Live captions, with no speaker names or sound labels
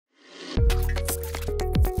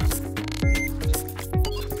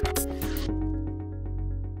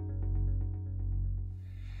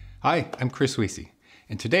Hi, I'm Chris Wiese,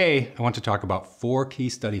 and today I want to talk about 4 key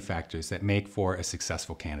study factors that make for a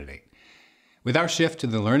successful candidate. With our shift to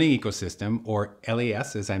the learning ecosystem, or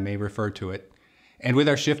LES as I may refer to it, and with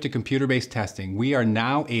our shift to computer-based testing, we are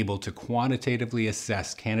now able to quantitatively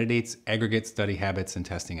assess candidates' aggregate study habits and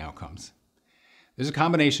testing outcomes. There's a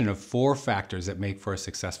combination of 4 factors that make for a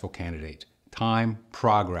successful candidate: time,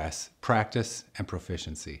 progress, practice, and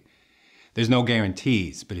proficiency. There's no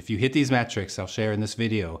guarantees, but if you hit these metrics I'll share in this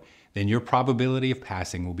video, then your probability of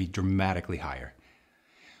passing will be dramatically higher.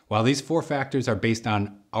 While these 4 factors are based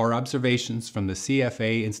on our observations from the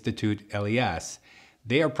CFA Institute LES,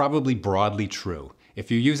 they are probably broadly true. If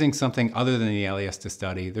you're using something other than the LES to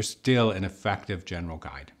study, they're still an effective general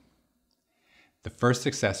guide. The first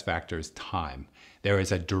success factor is time. There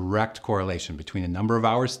is a direct correlation between the number of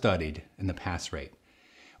hours studied and the pass rate.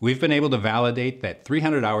 We've been able to validate that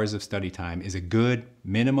 300 hours of study time is a good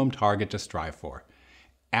minimum target to strive for.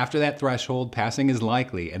 After that threshold, passing is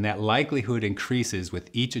likely, and that likelihood increases with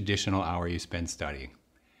each additional hour you spend studying.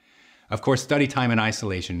 Of course, study time in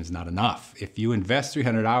isolation is not enough. If you invest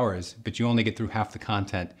 300 hours, but you only get through half the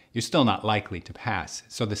content, you're still not likely to pass.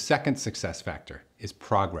 So the second success factor is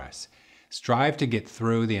progress. Strive to get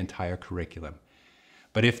through the entire curriculum.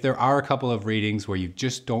 But if there are a couple of readings where you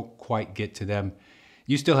just don't quite get to them,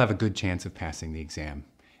 you still have a good chance of passing the exam.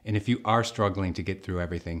 And if you are struggling to get through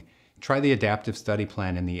everything, try the adaptive study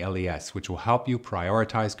plan in the LES, which will help you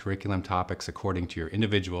prioritize curriculum topics according to your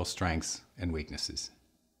individual strengths and weaknesses.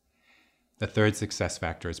 The third success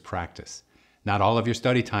factor is practice. Not all of your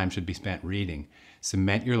study time should be spent reading.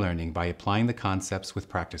 Cement your learning by applying the concepts with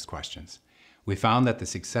practice questions. We found that the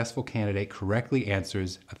successful candidate correctly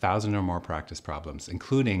answers 1,000 or more practice problems,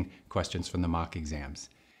 including questions from the mock exams.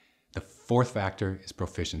 The fourth factor is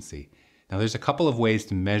proficiency. Now there's a couple of ways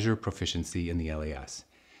to measure proficiency in the LES.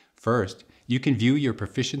 First, you can view your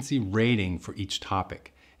proficiency rating for each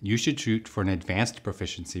topic. You should shoot for an advanced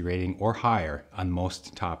proficiency rating or higher on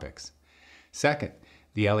most topics. Second,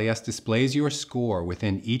 the LES displays your score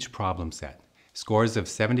within each problem set. Scores of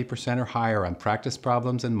 70% or higher on practice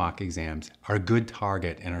problems and mock exams are a good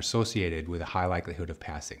target and are associated with a high likelihood of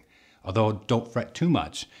passing. Although don't fret too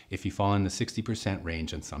much if you fall in the 60%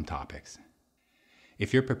 range on some topics.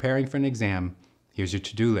 If you're preparing for an exam, here's your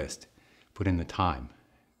to-do list. Put in the time.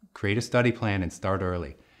 Create a study plan and start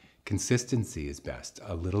early. Consistency is best.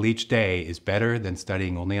 A little each day is better than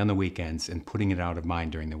studying only on the weekends and putting it out of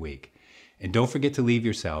mind during the week. And don't forget to leave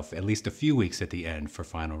yourself at least a few weeks at the end for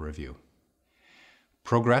final review.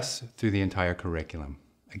 Progress through the entire curriculum.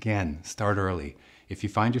 Again, start early. If you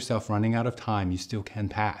find yourself running out of time, you still can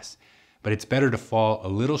pass. But it's better to fall a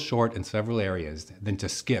little short in several areas than to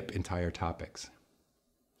skip entire topics.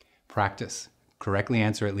 Practice. Correctly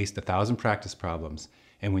answer at least 1,000 practice problems,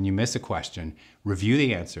 and when you miss a question, review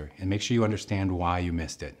the answer and make sure you understand why you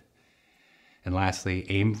missed it. And lastly,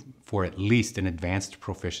 aim for at least an advanced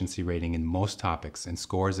proficiency rating in most topics and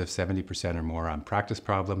scores of 70% or more on practice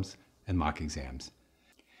problems and mock exams.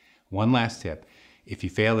 One last tip. If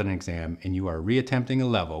you fail an exam and you are reattempting a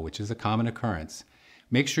level, which is a common occurrence,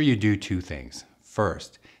 make sure you do 2 things.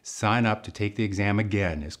 First, sign up to take the exam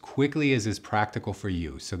again as quickly as is practical for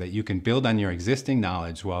you so that you can build on your existing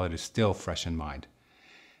knowledge while it is still fresh in mind.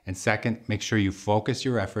 And second, make sure you focus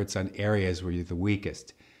your efforts on areas where you're the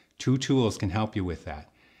weakest. 2 tools can help you with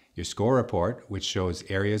that. Your score report, which shows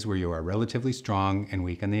areas where you are relatively strong and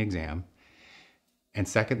weak on the exam. And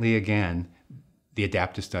secondly, again, the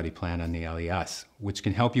adaptive study plan on the LES, which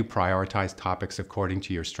can help you prioritize topics according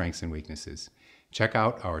to your strengths and weaknesses. Check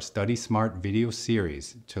out our Study Smart video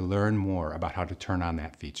series to learn more about how to turn on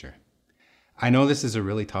that feature. I know this is a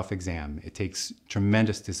really tough exam. It takes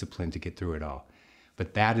tremendous discipline to get through it all,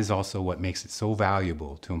 but that is also what makes it so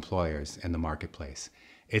valuable to employers and the marketplace.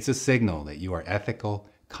 It's a signal that you are ethical,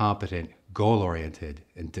 competent, goal-oriented,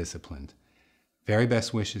 and disciplined. Very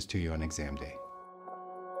best wishes to you on exam day.